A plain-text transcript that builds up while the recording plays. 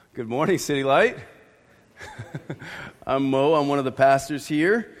Good morning, City Light. I'm Mo. I'm one of the pastors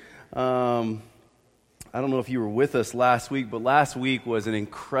here. I don't know if you were with us last week, but last week was an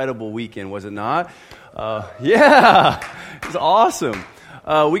incredible weekend, was it not? Yeah, it was awesome.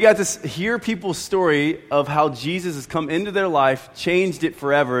 We got to hear people's story of how Jesus has come into their life, changed it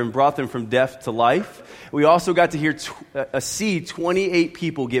forever, and brought them from death to life. We also got to hear see 28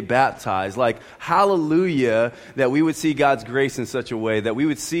 people get baptized. Like, hallelujah, that we would see God's grace in such a way, that we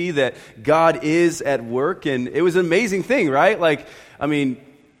would see that God is at work. And it was an amazing thing, right?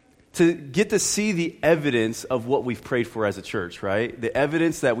 To get to see the evidence of what we've prayed for as a church, right? The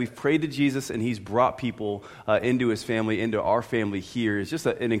evidence that we've prayed to Jesus and He's brought people into His family, into our family here is just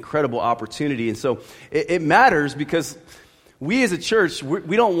an incredible opportunity. And so it matters because we as a church,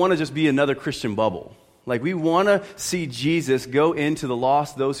 we don't want to just be another Christian bubble. Like, we want to see Jesus go into the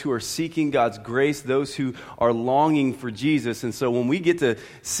lost, those who are seeking God's grace, those who are longing for Jesus. And so when we get to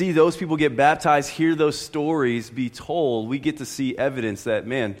see those people get baptized, hear those stories be told, we get to see evidence that,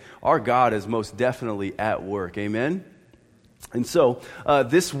 man, our God is most definitely at work. Amen? And so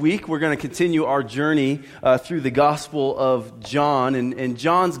this week we're going to continue our journey through the Gospel of John. And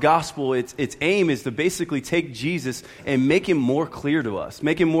John's Gospel, its aim is to basically take Jesus and make Him more clear to us,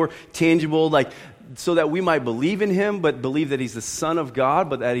 make Him more tangible, so that we might believe in Him, but believe that He's the Son of God,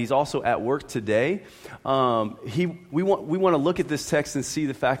 but that He's also at work today. We want to look at this text and see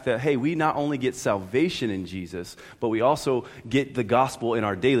the fact that, hey, we not only get salvation in Jesus, but we also get the gospel in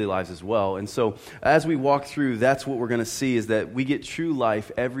our daily lives as well. And so as we walk through, that's what we're going to see, is that we get true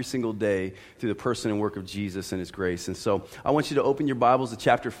life every single day through the person and work of Jesus and His grace. And so I want you to open your Bibles to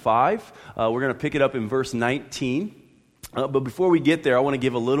chapter 5. We're going to pick it up in verse 19. But before we get there, I want to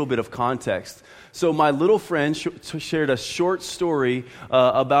give a little bit of context. So my little friend shared a short story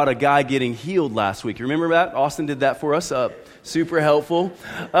about a guy getting healed last week. Remember that? Austin did that for us. Super helpful.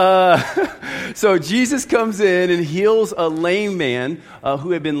 So Jesus comes in and heals a lame man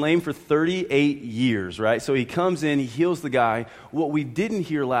who had been lame for 38 years, right? So He comes in, He heals the guy. What we didn't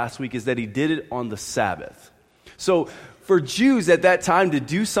hear last week is that He did it on the Sabbath. So for Jews at that time, to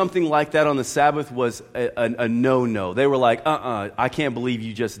do something like that on the Sabbath was a no-no. They were like, I can't believe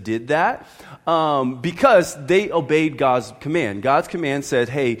you just did that. Because they obeyed God's command. God's command said,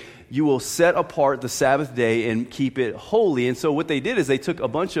 hey, you will set apart the Sabbath day and keep it holy. And so what they did is they took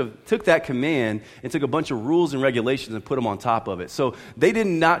that command and took a bunch of rules and regulations and put them on top of it. So they did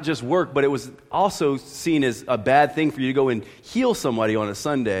not just work, but it was also seen as a bad thing for you to go and heal somebody on a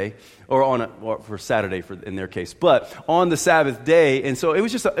Sunday, or for Saturday in their case, but on the Sabbath day. And so it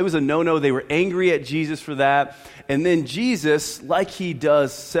was a no-no. They were angry at Jesus for that. And then Jesus, like He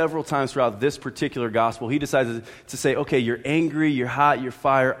does several times throughout this particular gospel, He decided to say, okay, you're angry, you're hot, you're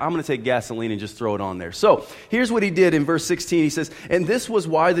fire. I'm going to take gasoline and just throw it on there. So here's what He did in verse 16. He says, and this was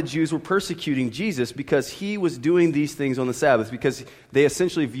why the Jews were persecuting Jesus, because He was doing these things on the Sabbath, because they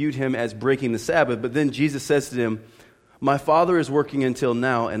essentially viewed Him as breaking the Sabbath. But then Jesus says to them, my Father is working until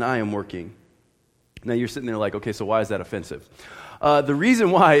now, and I am working. Now you're sitting there like, okay, so why is that offensive? The reason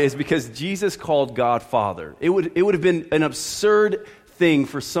why is because Jesus called God Father. It would have been an absurd thing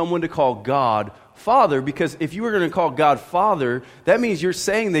for someone to call God Father, because if you were going to call God Father, that means you're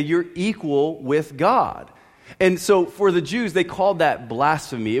saying that you're equal with God. And so for the Jews, they called that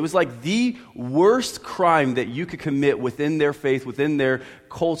blasphemy. It was like the worst crime that you could commit within their faith, within their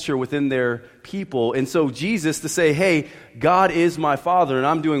culture, within their people. And so Jesus, to say, hey, God is my Father and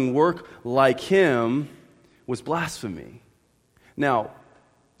I'm doing work like Him, was blasphemy. Now,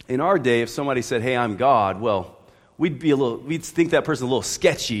 in our day, if somebody said, hey, I'm God, well, we'd think that person's a little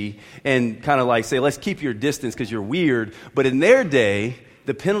sketchy and kind of like say, let's keep your distance because you're weird. But in their day,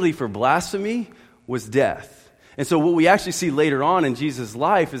 the penalty for blasphemy was death. And so what we actually see later on in Jesus'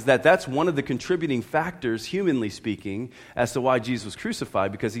 life is that that's one of the contributing factors, humanly speaking, as to why Jesus was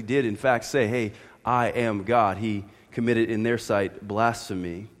crucified, because He did, in fact, say, hey, I am God. He committed, in their sight,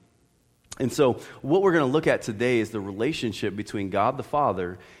 blasphemy. And so what we're going to look at today is the relationship between God the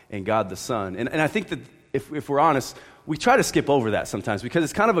Father and God the Son. And I think that if we're honest, we try to skip over that sometimes because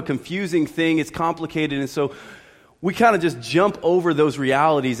it's kind of a confusing thing. It's complicated. And so we kind of just jump over those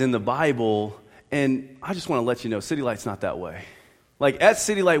realities in the Bible. And I just want to let you know, City Light's not that way. Like, at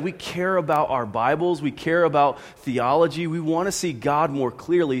City Light, we care about our Bibles. We care about theology. We want to see God more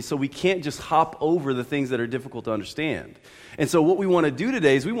clearly, so we can't just hop over the things that are difficult to understand. And so what we want to do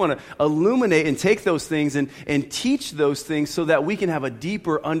today is we want to illuminate and take those things and teach those things so that we can have a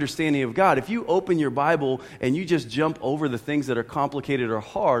deeper understanding of God. If you open your Bible and you just jump over the things that are complicated or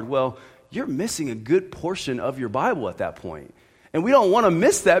hard, well, you're missing a good portion of your Bible at that point. And we don't want to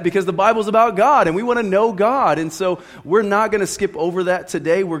miss that because the Bible's about God and we want to know God. And so we're not going to skip over that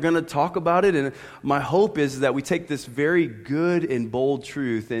today. We're going to talk about it. And my hope is that we take this very good and bold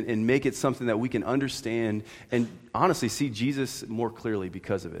truth and make it something that we can understand and honestly see Jesus more clearly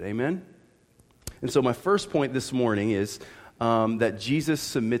because of it. Amen? And so my first point this morning is that Jesus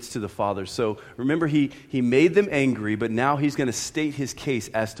submits to the Father. So remember, he made them angry, but now he's going to state his case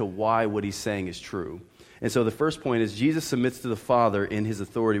as to why what he's saying is true. And so the first point is Jesus submits to the Father in his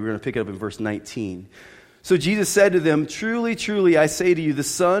authority. We're going to pick it up in verse 19. So Jesus said to them, "Truly, truly, I say to you, the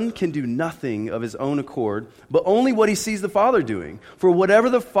Son can do nothing of his own accord, but only what he sees the Father doing. For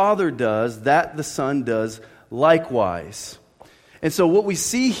whatever the Father does, that the Son does likewise." And so what we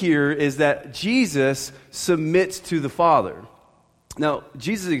see here is that Jesus submits to the Father. Now,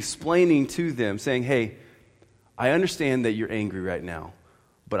 Jesus is explaining to them, saying, hey, I understand that you're angry right now,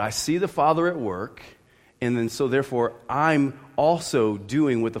 but I see the Father at work, and then so therefore I'm also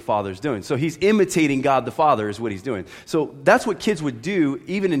doing what the Father's doing. So he's imitating God the Father is what he's doing. So that's what kids would do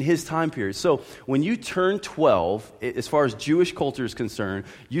even in his time period. So when you turn 12, as far as Jewish culture is concerned,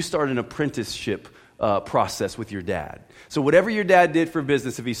 you start an apprenticeship process with your dad. So whatever your dad did for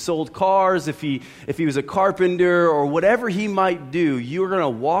business, if he sold cars, if he was a carpenter, or whatever he might do, you are going to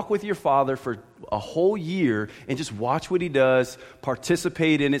walk with your father for a whole year and just watch what he does,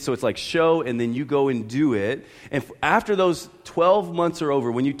 participate in it. So it's like show, and then you go and do it. And after those 12 months are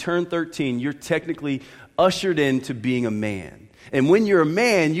over, when you turn 13, you're technically ushered into being a man. And when you're a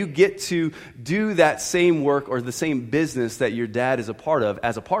man, you get to do that same work or the same business that your dad is a part of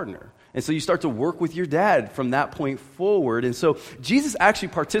as a partner. And so you start to work with your dad from that point forward. And so Jesus actually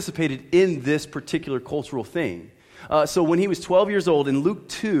participated in this particular cultural thing. So when he was 12 years old, in Luke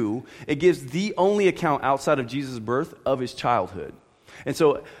 2, it gives the only account outside of Jesus' birth of his childhood. And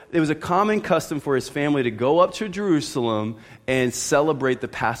so it was a common custom for his family to go up to Jerusalem and celebrate the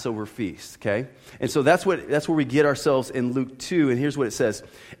Passover feast, okay? And so that's where we get ourselves in Luke 2, and here's what it says.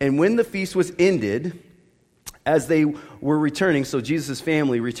 And when the feast was ended, as they were returning, so Jesus'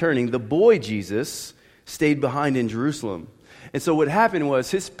 family returning, the boy Jesus stayed behind in Jerusalem. And so what happened was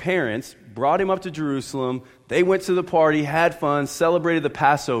his parents brought him up to Jerusalem. They went to the party, had fun, celebrated the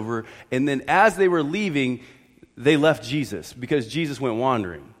Passover, and then as they were leaving, they left Jesus because Jesus went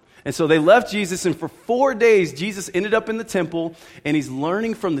wandering. And so they left Jesus, and for 4 days, Jesus ended up in the temple, and he's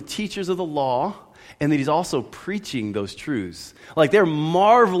learning from the teachers of the law, and that he's also preaching those truths. Like they're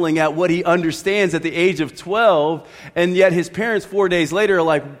marveling at what he understands at the age of 12, and yet his parents 4 days later are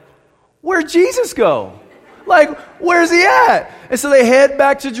like, where'd Jesus go? Like, where's he at? And so they head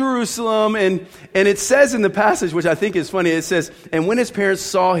back to Jerusalem, and it says in the passage, which I think is funny, it says, and when his parents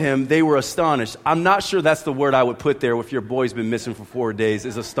saw him, they were astonished. I'm not sure that's the word I would put there if your boy's been missing for 4 days,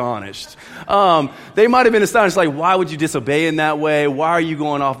 is astonished. They might have been astonished, like, why would you disobey in that way? Why are you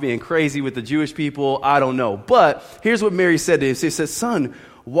going off being crazy with the Jewish people? I don't know. But here's what Mary said to him. She says, son,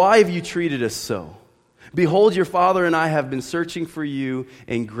 why have you treated us so? Behold, your father and I have been searching for you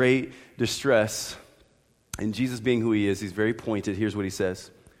in great distress. And Jesus, being who he is, he's very pointed. Here's what he says.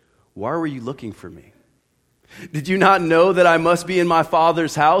 Why were you looking for me? Did you not know that I must be in my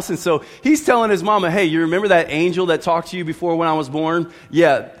Father's house? And so he's telling his mama, hey, you remember that angel that talked to you before when I was born?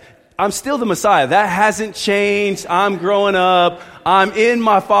 Yeah, I'm still the Messiah. That hasn't changed. I'm growing up. I'm in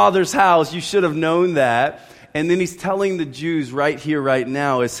my Father's house. You should have known that. And then he's telling the Jews right here, right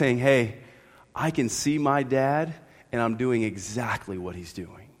now, is saying, hey, I can see my dad, and I'm doing exactly what he's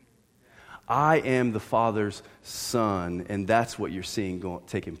doing. I am the Father's son, and that's what you're seeing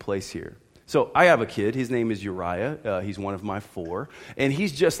taking place here. So I have a kid. His name is Uriah. He's one of my 4, and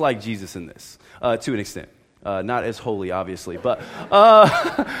he's just like Jesus in this, to an extent. Not as holy, obviously, but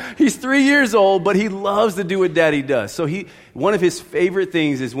he's 3 years old, but he loves to do what Daddy does. So one of his favorite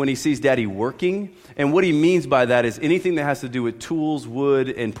things is when he sees Daddy working, and what he means by that is anything that has to do with tools, wood,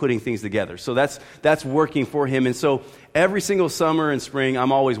 and putting things together. So that's working for him. And so every single summer and spring,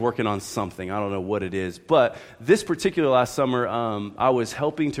 I'm always working on something. I don't know what it is, but this particular last summer, I was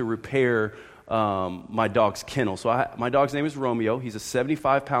helping to repair my dog's kennel. So my dog's name is Romeo. He's a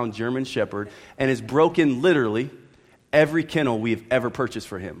 75-pound German Shepherd, and has broken literally every kennel we've ever purchased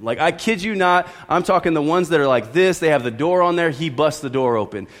for him. Like, I kid you not, I'm talking the ones that are like this. They have the door on there. He busts the door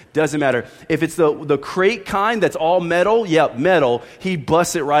open. Doesn't matter. If it's the crate kind that's all metal, metal, he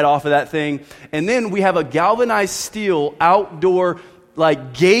busts it right off of that thing. And then we have a galvanized steel outdoor,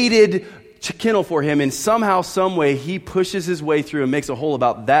 like, gated kennel for him, and somehow, some way, he pushes his way through and makes a hole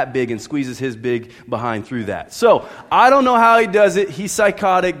about that big and squeezes his big behind through that. So I don't know how he does it. He's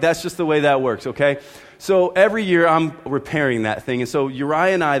psychotic. That's just the way that works, okay? So every year I'm repairing that thing. And so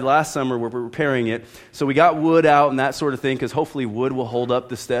Uriah and I last summer were repairing it. So we got wood out and that sort of thing because hopefully wood will hold up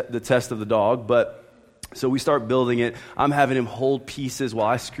the test of the dog. But so we start building it. I'm having him hold pieces while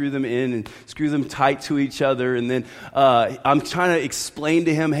I screw them in and screw them tight to each other. And then I'm trying to explain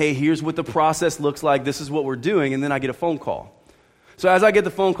to him, hey, here's what the process looks like. This is what we're doing. And then I get a phone call. So as I get the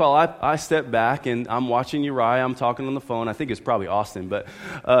phone call, I step back and I'm watching Uriah. I'm talking on the phone. I think it's probably Austin, but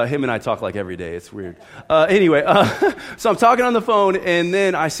him and I talk like every day. It's weird. Anyway, so I'm talking on the phone, and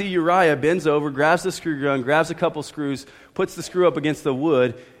then I see Uriah bends over, grabs the screw gun, grabs a couple screws, puts the screw up against the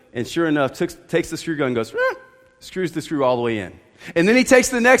wood, and sure enough, takes the screw gun and goes, screws the screw all the way in. And then he takes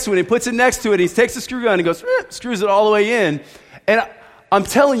the next one and puts it next to it. He takes the screw gun and goes, screws it all the way in. And I'm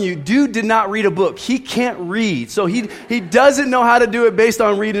telling you, dude did not read a book. He can't read. So he doesn't know how to do it based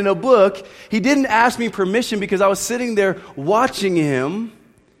on reading a book. He didn't ask me permission because I was sitting there watching him,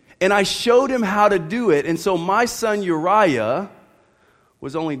 and I showed him how to do it. And so my son Uriah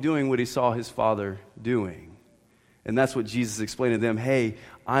was only doing what he saw his father doing. And that's what Jesus explained to them. Hey,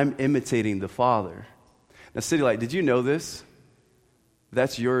 I'm imitating the Father. Now, City Light, did you know this?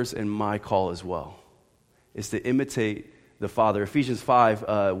 That's yours and my call as well, is to imitate the Father. Ephesians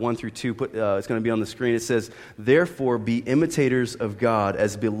 5, 1 through 2, it's going to be on the screen. It says, therefore be imitators of God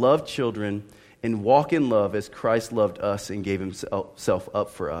as beloved children, and walk in love as Christ loved us and gave himself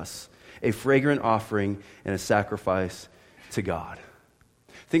up for us, a fragrant offering and a sacrifice to God.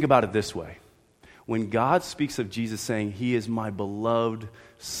 Think about it this way. When God speaks of Jesus saying, he is my beloved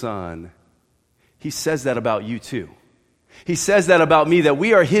son, he says that about you too. He says that about me, that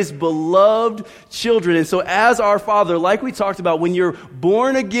we are his beloved children. And so as our Father, like we talked about, when you're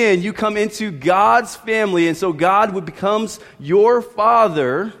born again, you come into God's family. And so God becomes your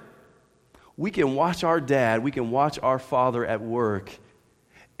Father. We can watch our dad, we can watch our Father at work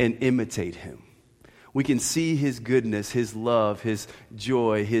and imitate him. We can see his goodness, his love, his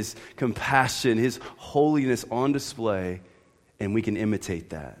joy, his compassion, his holiness on display, and we can imitate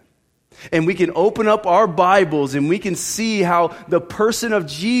that. And we can open up our Bibles and we can see how the person of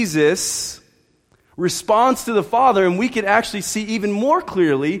Jesus responds to the Father, and we can actually see even more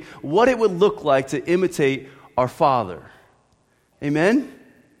clearly what it would look like to imitate our Father. Amen?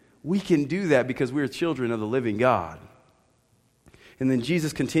 We can do that because we are children of the living God. And then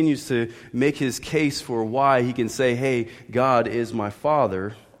Jesus continues to make his case for why he can say, hey, God is my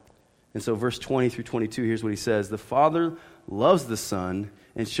Father. And so verse 20 through 22, here's what he says. The Father loves the Son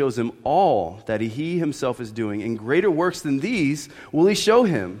and shows him all that he himself is doing. And greater works than these will he show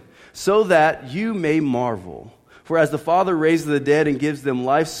him, so that you may marvel. For as the Father raises the dead and gives them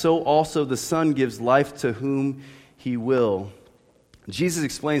life, so also the Son gives life to whom he will. Jesus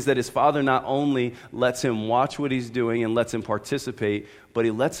explains that his Father not only lets him watch what he's doing and lets him participate, but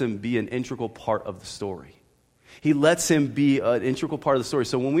he lets him be an integral part of the story. He lets him be an integral part of the story.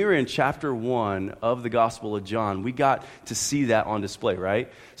 So when we were in chapter 1 of the Gospel of John, we got to see that on display,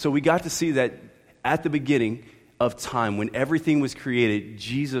 right? So we got to see that at the beginning of time, when everything was created,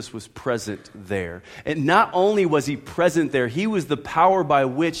 Jesus was present there. And not only was he present there, he was the power by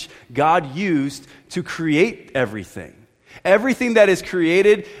which God used to create everything. Everything that is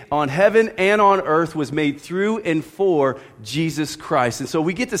created on heaven and on earth was made through and for Jesus Christ. And so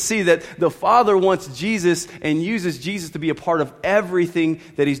we get to see that the Father wants Jesus and uses Jesus to be a part of everything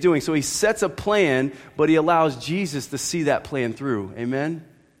that he's doing. So he sets a plan, but he allows Jesus to see that plan through. Amen?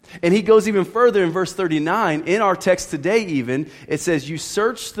 And he goes even further in verse 39. In our text today even, it says, you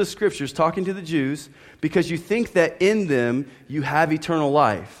search the scriptures, talking to the Jews, because you think that in them you have eternal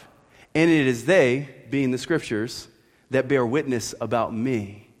life. And it is they, being the scriptures, that bear witness about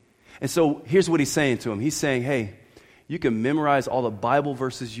me. And so here's what he's saying to him. He's saying, hey, you can memorize all the Bible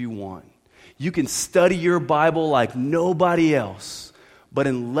verses you want. You can study your Bible like nobody else. But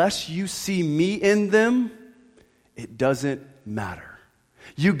unless you see me in them, it doesn't matter.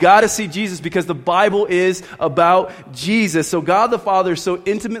 You got to see Jesus because the Bible is about Jesus. So God the Father is so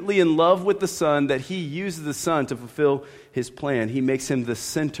intimately in love with the Son that he uses the Son to fulfill his plan. He makes him the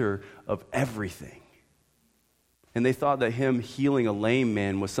center of everything. And they thought that him healing a lame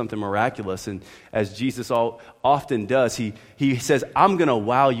man was something miraculous. And as Jesus often does, he says, I'm going to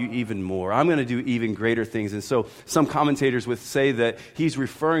wow you even more. I'm going to do even greater things. And so some commentators would say that he's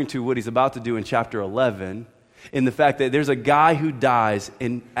referring to what he's about to do in chapter 11, in the fact that there's a guy who dies,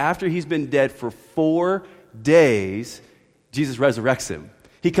 and after he's been dead for 4 days, Jesus resurrects him.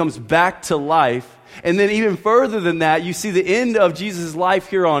 He comes back to life. And then even further than that, you see the end of Jesus' life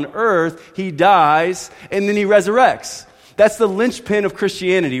here on earth. He dies, and then he resurrects. That's the linchpin of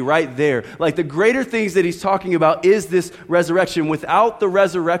Christianity right there. Like the greater things that he's talking about is this resurrection. Without the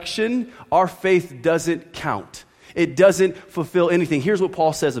resurrection, our faith doesn't count. It doesn't fulfill anything. Here's what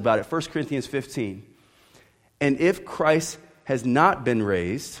Paul says about it, 1 Corinthians 15. And if Christ has not been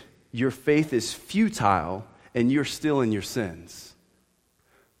raised, your faith is futile and you're still in your sins.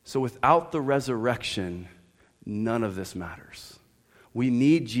 So without the resurrection, none of this matters. We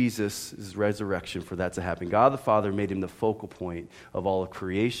need Jesus' resurrection for that to happen. God the Father made him the focal point of all of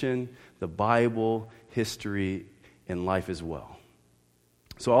creation, the Bible, history, and life as well.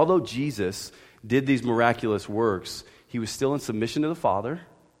 So although Jesus did these miraculous works, he was still in submission to the Father,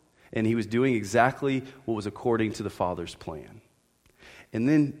 and he was doing exactly what was according to the Father's plan. And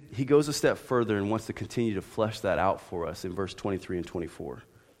then he goes a step further and wants to continue to flesh that out for us in verse 23 and 24.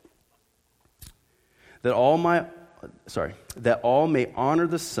 That all may honor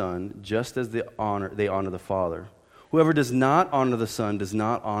the Son just as they honor the Father. Whoever does not honor the Son does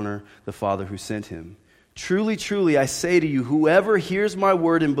not honor the Father who sent him. Truly, truly, I say to you, whoever hears my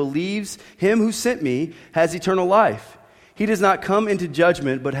word and believes him who sent me has eternal life. He does not come into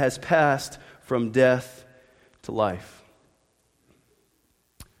judgment, but has passed from death to life.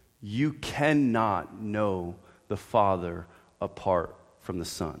 You cannot know the Father apart from the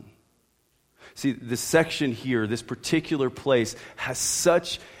Son. See, this section here, this particular place, has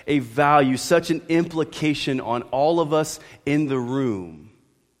such a value, such an implication on all of us in the room.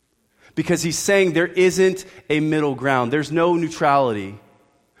 Because he's saying there isn't a middle ground. There's no neutrality.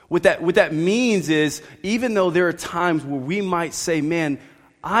 What that means is, even though there are times where we might say, man,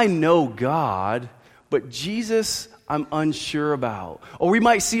 I know God, but Jesus, I'm unsure about. Or we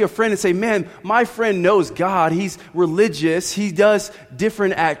might see a friend and say, man, my friend knows God. He's religious. He does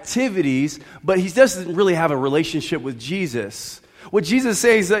different activities, but he doesn't really have a relationship with Jesus. What Jesus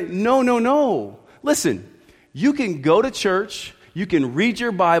says is that, no. Listen, you can go to church. You can read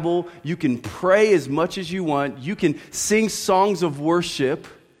your Bible. You can pray as much as you want. You can sing songs of worship.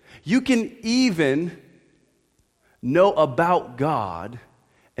 You can even know about God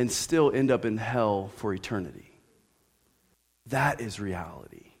and still end up in hell for eternity. That is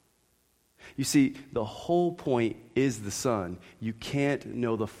reality. You see, the whole point is the Son. You can't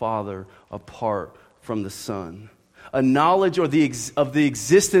know the Father apart from the Son. A knowledge of the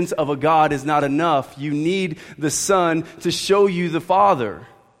existence of a God is not enough. You need the Son to show you the Father.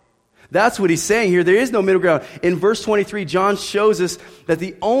 That's what he's saying here. There is no middle ground. In verse 23, John shows us that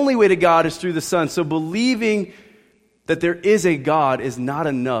the only way to God is through the Son. So believing that there is a God is not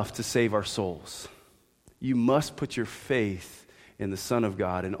enough to save our souls. You must put your faith in the Son of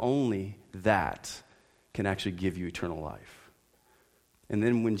God, and only that can actually give you eternal life. And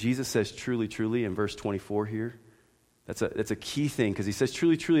then when Jesus says truly, truly in verse 24 here, that's a key thing, because he says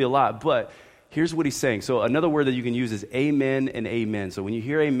truly, truly a lot, but here's what he's saying. So another word that you can use is amen and amen. So when you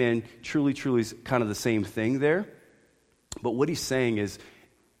hear amen, truly, truly is kind of the same thing there. But what he's saying is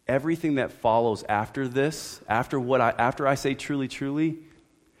everything that follows after this, after I say truly, truly,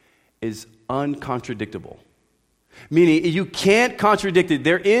 is uncontradictable. Meaning you can't contradict it.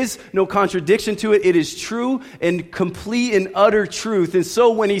 There is no contradiction to it. It is true and complete and utter truth. And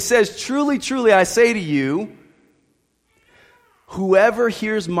so when he says, truly, truly, I say to you, whoever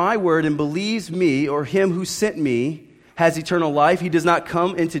hears my word and believes me or him who sent me has eternal life. He does not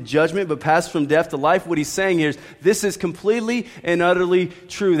come into judgment, but pass from death to life. What he's saying here is this is completely and utterly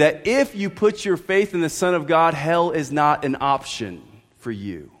true, that if you put your faith in the Son of God, hell is not an option for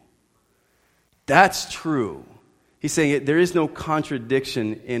you. That's true. He's saying there is no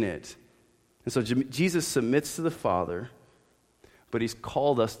contradiction in it. And so Jesus submits to the Father, but he's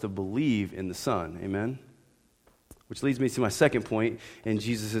called us to believe in the Son. Amen? Which leads me to my second point in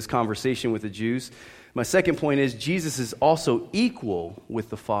Jesus' conversation with the Jews. My second point is Jesus is also equal with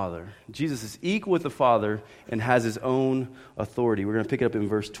the Father. Jesus is equal with the Father and has his own authority. We're going to pick it up in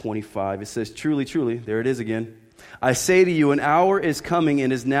verse 25. It says, truly, truly, there it is again. I say to you, an hour is coming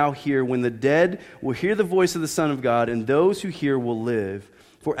and is now here when the dead will hear the voice of the Son of God, and those who hear will live.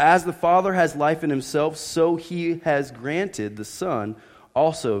 For as the Father has life in himself, so he has granted the Son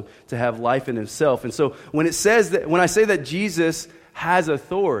also to have life in himself. And so when I say that Jesus has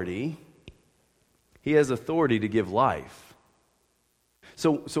authority, he has authority to give life.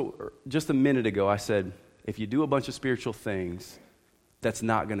 So just a minute ago I said, if you do a bunch of spiritual things, that's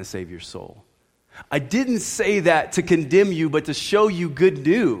not going to save your soul. I didn't say that to condemn you, but to show you good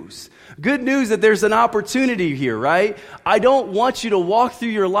news. Good news that there's an opportunity here, right? I don't want you to walk through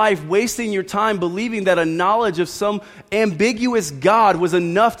your life wasting your time believing that a knowledge of some ambiguous God was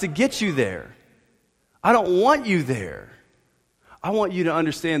enough to get you there. I don't want you there. I want you to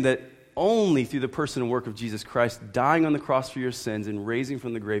understand that only through the person and work of Jesus Christ, dying on the cross for your sins and raising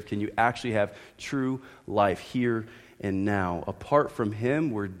from the grave, can you actually have true life here and now. Apart from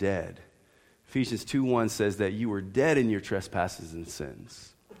him, we're dead. Ephesians 2:1 says that you were dead in your trespasses and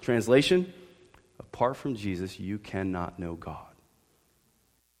sins. Translation, apart from Jesus, you cannot know God.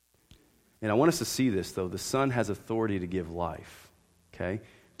 And I want us to see this, though. The Son has authority to give life, okay?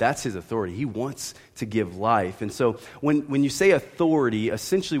 That's his authority. He wants to give life. And so when you say authority,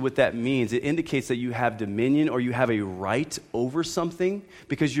 essentially what that means, it indicates that you have dominion or you have a right over something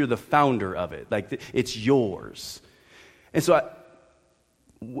because you're the founder of it. Like, it's yours. And so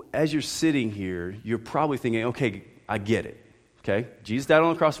as you're sitting here, you're probably thinking, okay, I get it. Okay, Jesus died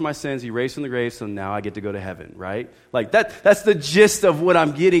on the cross for my sins. He raised from the grave, so now I get to go to heaven, right? Like that's the gist of what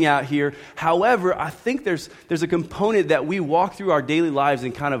I'm getting at here. However, I think there's a component that we walk through our daily lives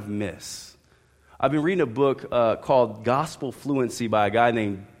and kind of miss. I've been reading a book called Gospel Fluency by a guy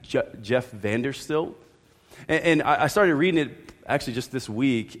named Jeff Vanderstilt. And I started reading it actually just this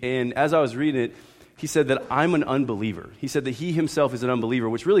week. And as I was reading it, he said that I'm an unbeliever. He said that he himself is an unbeliever,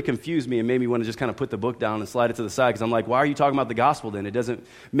 which really confused me and made me want to just kind of put the book down and slide it to the side because I'm like, why are you talking about the gospel then? It doesn't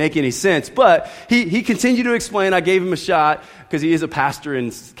make any sense. But he continued to explain. I gave him a shot because he is a pastor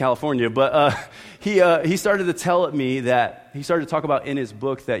in California. But he started to tell me that, he started to talk about in his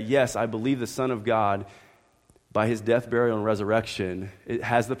book that, yes, I believe the Son of God, by his death, burial, and resurrection, it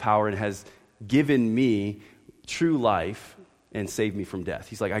has the power and has given me true life and saved me from death.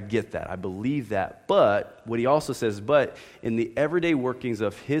 He's like, I get that. I believe that. But what he also says, but in the everyday workings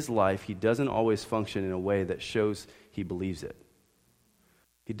of his life, he doesn't always function in a way that shows he believes it.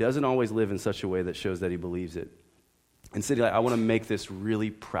 He doesn't always live in such a way that shows that he believes it. And City Light, I want to make this really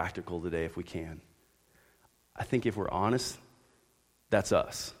practical today if we can. I think if we're honest, that's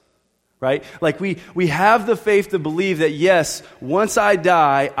us. Right? Like we have the faith to believe that, yes, once I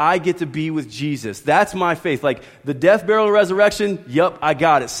die, I get to be with Jesus. That's my faith. Like the death, burial, and resurrection, yep, I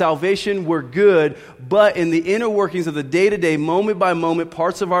got it. Salvation, we're good. But in the inner workings of the day-to-day, moment-by-moment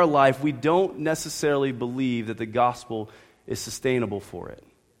parts of our life, we don't necessarily believe that the gospel is sustainable for it.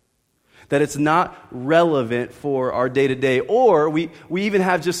 That it's not relevant for our day-to-day. Or we even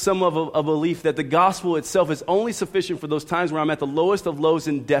have just some of a belief that the gospel itself is only sufficient for those times where I'm at the lowest of lows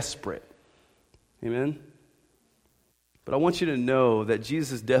and desperate. Amen? But I want you to know that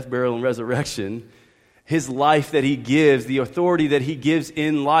Jesus' death, burial, and resurrection, his life that he gives, the authority that he gives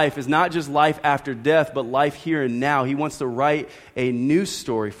in life is not just life after death, but life here and now. He wants to write a new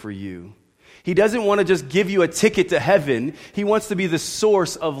story for you. He doesn't want to just give you a ticket to heaven. He wants to be the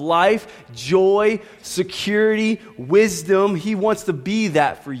source of life, joy, security, wisdom. He wants to be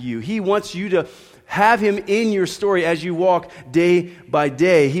that for you. He wants you to have him in your story as you walk day by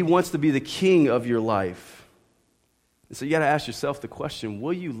day. He wants to be the king of your life. And so you got to ask yourself the question,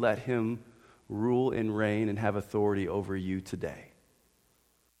 will you let him rule and reign and have authority over you today?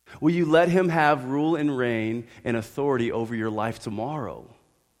 Will you let him have rule and reign and authority over your life tomorrow?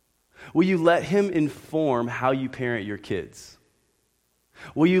 Will you let him inform how you parent your kids?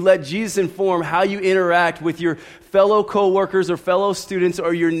 Will you let Jesus inform how you interact with your fellow coworkers or fellow students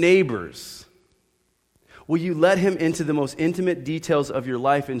or your neighbors? Will you let him into the most intimate details of your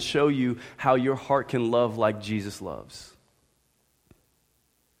life and show you how your heart can love like Jesus loves?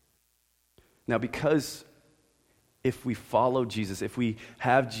 Now, because if we follow Jesus, if we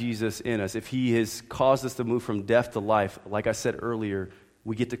have Jesus in us, if he has caused us to move from death to life, like I said earlier,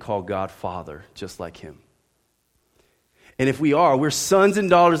 we get to call God Father, just like him. And if we are, we're sons and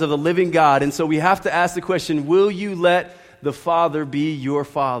daughters of the living God. And so we have to ask the question, will you let the Father be your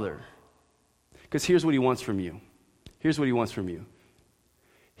Father? Because here's what he wants from you. Here's what he wants from you.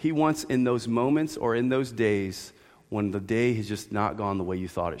 He wants in those moments or in those days when the day has just not gone the way you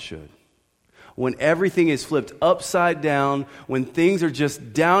thought it should. When everything is flipped upside down, when things are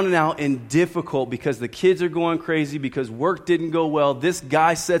just down and out and difficult because the kids are going crazy, because work didn't go well, this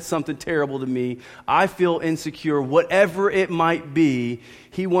guy said something terrible to me, I feel insecure, whatever it might be,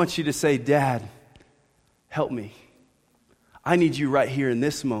 he wants you to say, Dad, help me. I need you right here in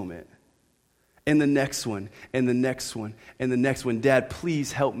this moment. And the next one, and the next one, and the next one. Dad,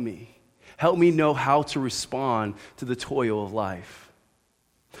 please help me. Help me know how to respond to the toil of life.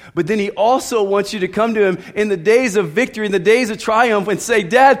 But then he also wants you to come to him in the days of victory, in the days of triumph, and say,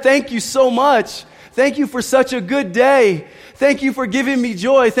 Dad, thank you so much. Thank you for such a good day. Thank you for giving me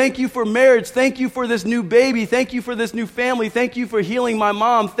joy. Thank you for marriage. Thank you for this new baby. Thank you for this new family. Thank you for healing my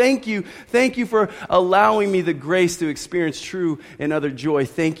mom. Thank you. Thank you for allowing me the grace to experience true and utter joy.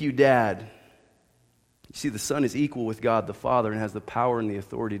 Thank you, Dad. You see, the Son is equal with God the Father and has the power and the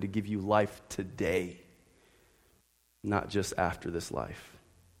authority to give you life today, not just after this life.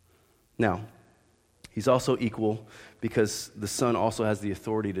 Now, he's also equal because the Son also has the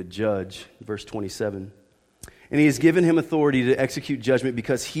authority to judge. Verse 27. And he has given him authority to execute judgment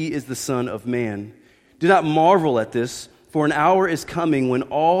because he is the Son of Man. Do not marvel at this, for an hour is coming when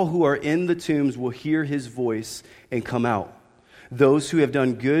all who are in the tombs will hear his voice and come out. Those who have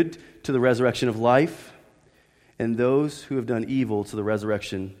done good to the resurrection of life, and those who have done evil to the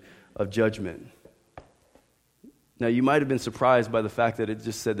resurrection of judgment. Now, you might have been surprised by the fact that it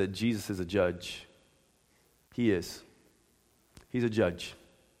just said that Jesus is a judge. He is. He's a judge.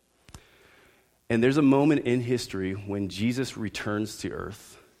 And there's a moment in history when Jesus returns to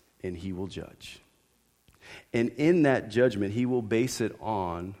earth and he will judge. And in that judgment, he will base it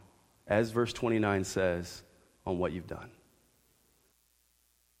on, as verse 29 says, on what you've done.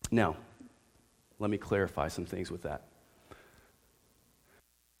 Now, let me clarify some things with that.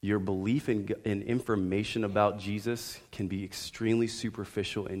 Your belief in information about Jesus can be extremely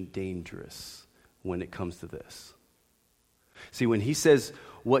superficial and dangerous when it comes to this. See, when he says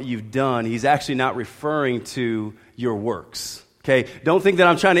what you've done, he's actually not referring to your works. Okay, don't think that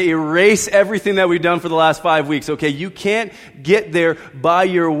I'm trying to erase everything that we've done for the last 5 weeks. Okay, you can't get there by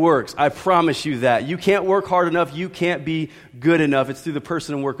your works. I promise you that. You can't work hard enough. You can't be good enough. It's through the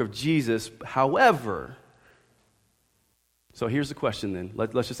person and work of Jesus. However, so here's the question then.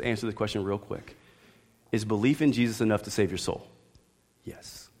 Let's just answer the question real quick. Is belief in Jesus enough to save your soul?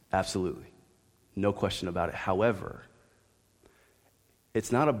 Yes, absolutely. No question about it. However,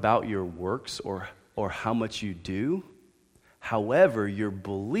 it's not about your works or how much you do. However, your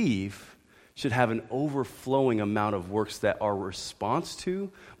belief should have an overflowing amount of works that are a response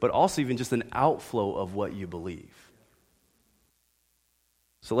to, but also even just an outflow of what you believe.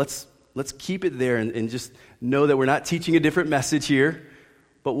 So let's keep it there and just know that we're not teaching a different message here.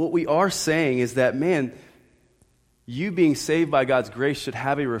 But what we are saying is that, man, you being saved by God's grace should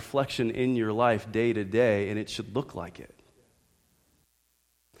have a reflection in your life day to day, and it should look like it.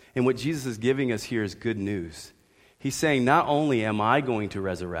 And what Jesus is giving us here is good news. He's saying, not only am I going to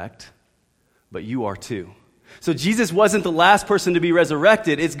resurrect, but you are too. So Jesus wasn't the last person to be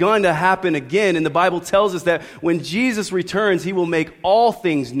resurrected. It's going to happen again. And the Bible tells us that when Jesus returns, he will make all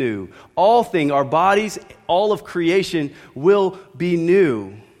things new. All things, our bodies, all of creation will be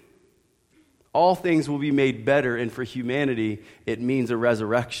new. All things will be made better. And for humanity, it means a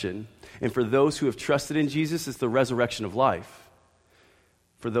resurrection. And for those who have trusted in Jesus, it's the resurrection of life.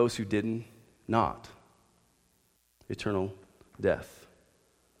 For those who didn't, not. Eternal death.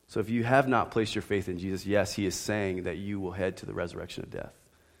 So if you have not placed your faith in Jesus, yes, he is saying that you will head to the resurrection of death.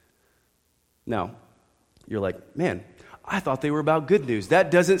 Now, you're like, man, I thought they were about good news.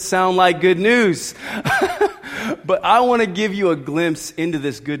 That doesn't sound like good news. But I want to give you a glimpse into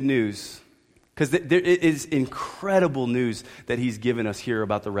this good news, because it is incredible news that he's given us here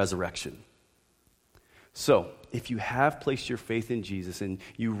about the resurrection. So, if you have placed your faith in Jesus and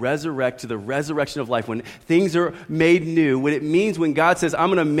you resurrect to the resurrection of life, when things are made new, what it means when God says, I'm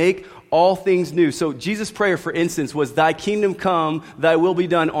going to make all things new. So Jesus' prayer, for instance, was, thy kingdom come, thy will be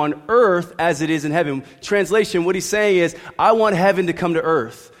done on earth as it is in heaven. Translation, what he's saying is, I want heaven to come to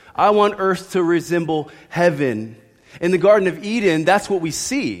earth. I want earth to resemble heaven. In the Garden of Eden, that's what we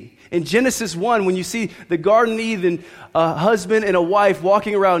see. In Genesis 1, when you see the Garden of Eden, a husband and a wife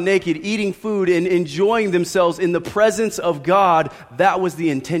walking around naked, eating food and enjoying themselves in the presence of God, that was the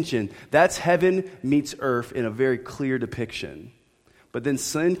intention. That's heaven meets earth in a very clear depiction. But then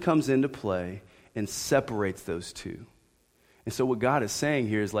sin comes into play and separates those two. And so what God is saying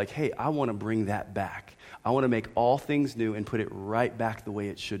here is like, hey, I want to bring that back. I want to make all things new and put it right back the way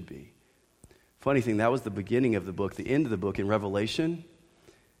it should be. Funny thing, that was the beginning of the book. The end of the book in Revelation,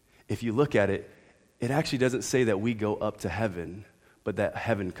 if you look at it, it actually doesn't say that we go up to heaven, but that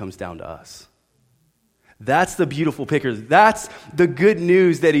heaven comes down to us. That's the beautiful picture. That's the good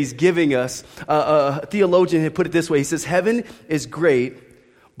news that he's giving us. A theologian had put it this way. He says, heaven is great,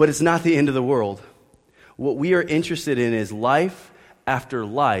 but it's not the end of the world. What we are interested in is life after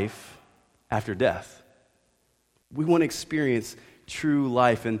death. We want to experience true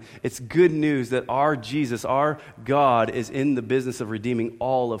life. And it's good news that our Jesus, our God, is in the business of redeeming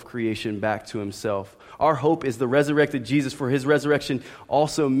all of creation back to himself. Our hope is the resurrected Jesus, for his resurrection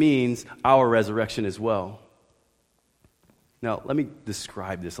also means our resurrection as well. Now, let me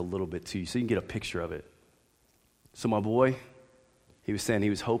describe this a little bit to you so you can get a picture of it. So my boy, he was saying he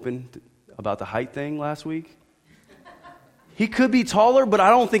was hoping about the height thing last week. He could be taller, but I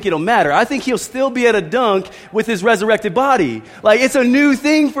don't think it'll matter. I think he'll still be at a dunk with his resurrected body. Like, it's a new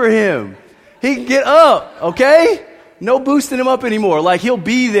thing for him. He can get up, okay? No boosting him up anymore. Like, he'll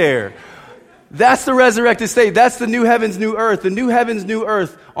be there. That's the resurrected state. That's the new heavens, new earth. The new heavens, new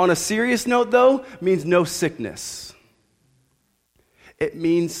earth, on a serious note though, means no sickness. It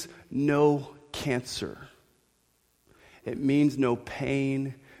means no cancer. It means no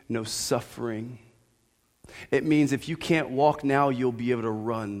pain, no suffering. It means if you can't walk now, you'll be able to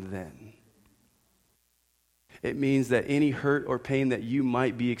run then. It means that any hurt or pain that you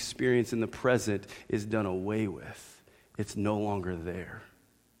might be experiencing in the present is done away with. It's no longer there.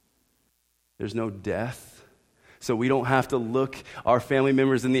 There's no death. So we don't have to look our family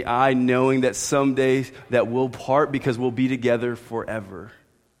members in the eye knowing that someday that we'll part because we'll be together forever.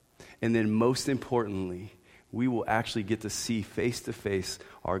 And then most importantly, we will actually get to see face to face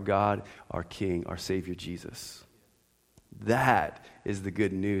our God, our King, our Savior Jesus. That is the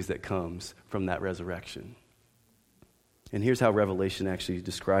good news that comes from that resurrection. And here's how Revelation actually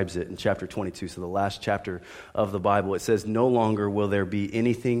describes it in chapter 22, so the last chapter of the Bible. It says, "No longer will there be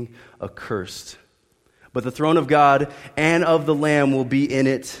anything accursed, but the throne of God and of the Lamb will be in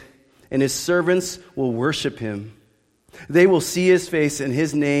it, and his servants will worship him. They will see his face, and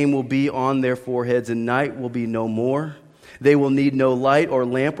his name will be on their foreheads, and night will be no more. They will need no light or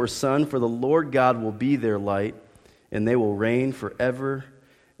lamp or sun, for the Lord God will be their light, and they will reign forever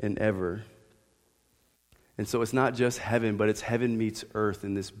and ever." And so it's not just heaven, but it's heaven meets earth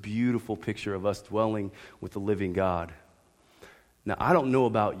in this beautiful picture of us dwelling with the living God. Now, I don't know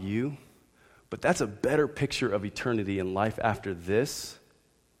about you, but that's a better picture of eternity and life after this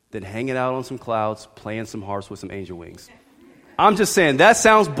than hanging out on some clouds, playing some harps with some angel wings. I'm just saying, that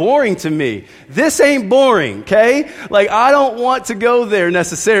sounds boring to me. This ain't boring, okay? Like, I don't want to go there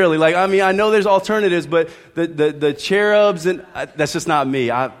necessarily. Like, I mean, I know there's alternatives, but the cherubs, and that's just not me.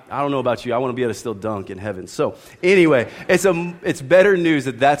 I don't know about you. I want to be able to still dunk in heaven. So, anyway, it's better news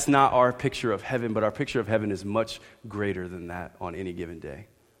that that's not our picture of heaven, but our picture of heaven is much greater than that on any given day.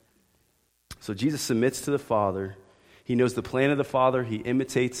 So, Jesus submits to the Father. He knows the plan of the Father. He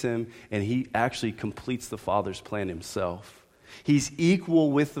imitates him, and he actually completes the Father's plan himself. He's equal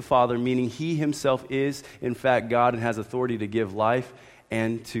with the Father, meaning he himself is, in fact, God and has authority to give life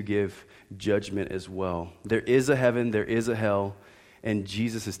and to give judgment as well. There is a heaven, there is a hell, and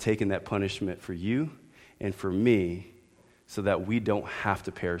Jesus has taken that punishment for you and for me so that we don't have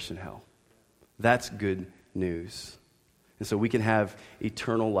to perish in hell. That's good news. And so we can have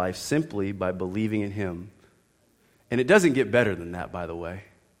eternal life simply by believing in him. And it doesn't get better than that, by the way.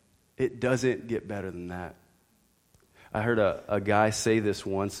 It doesn't get better than that. I heard a guy say this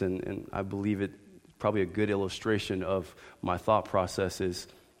once, and I believe it's probably a good illustration of my thought process is,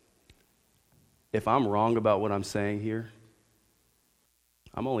 if I'm wrong about what I'm saying here,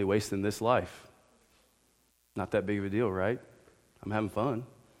 I'm only wasting this life. Not that big of a deal, right? I'm having fun.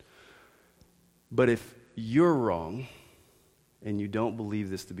 But if you're wrong and you don't believe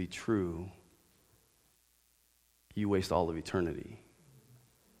this to be true, you waste all of eternity.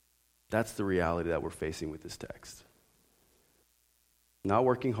 That's the reality that we're facing with this text. Not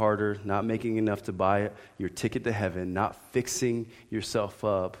working harder, not making enough to buy your ticket to heaven, not fixing yourself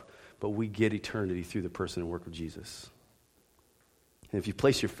up, but we get eternity through the person and work of Jesus. And if you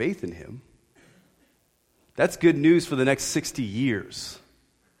place your faith in him, that's good news for the next 60 years.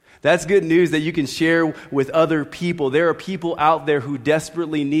 That's good news that you can share with other people. There are people out there who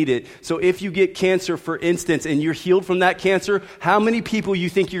desperately need it. So if you get cancer, for instance, and you're healed from that cancer, how many people you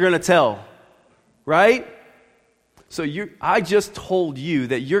think you're going to tell? Right? So I just told you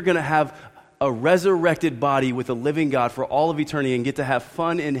that you're going to have a resurrected body with a living God for all of eternity and get to have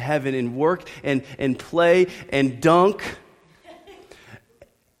fun in heaven and work and play and dunk.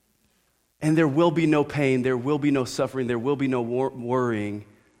 And there will be no pain. There will be no suffering. There will be no worrying.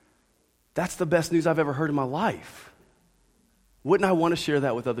 That's the best news I've ever heard in my life. Wouldn't I want to share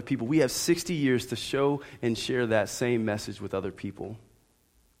that with other people? We have 60 years to show and share that same message with other people.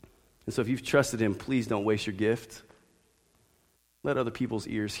 And so if you've trusted him, please don't waste your gift. Let other people's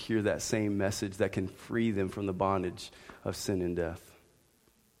ears hear that same message that can free them from the bondage of sin and death.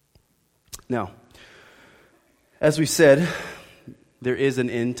 Now, as we said, there is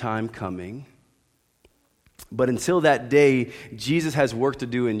an end time coming. But until that day, Jesus has work to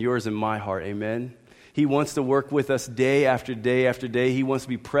do in yours and my heart. Amen? He wants to work with us day after day after day. He wants to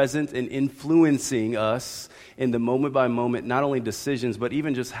be present and influencing us in the moment by moment, not only decisions, but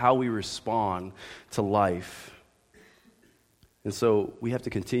even just how we respond to life. And so we have to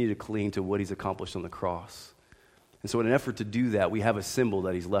continue to cling to what he's accomplished on the cross. And so in an effort to do that, we have a symbol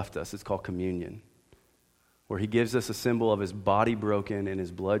that he's left us. It's called communion, where he gives us a symbol of his body broken and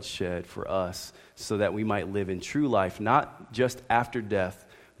his blood shed for us so that we might live in true life, not just after death,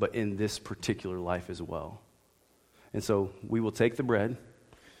 but in this particular life as well. And so we will take the bread.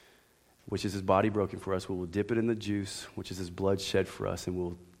 which is his body broken for us. We will dip it in the juice, which is his blood shed for us, and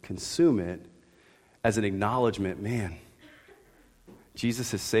we'll consume it as an acknowledgement, man,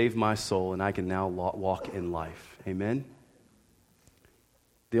 Jesus has saved my soul, and I can now walk in life. Amen?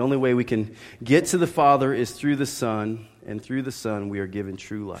 The only way we can get to the Father is through the Son, and through the Son we are given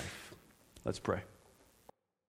true life. Let's pray.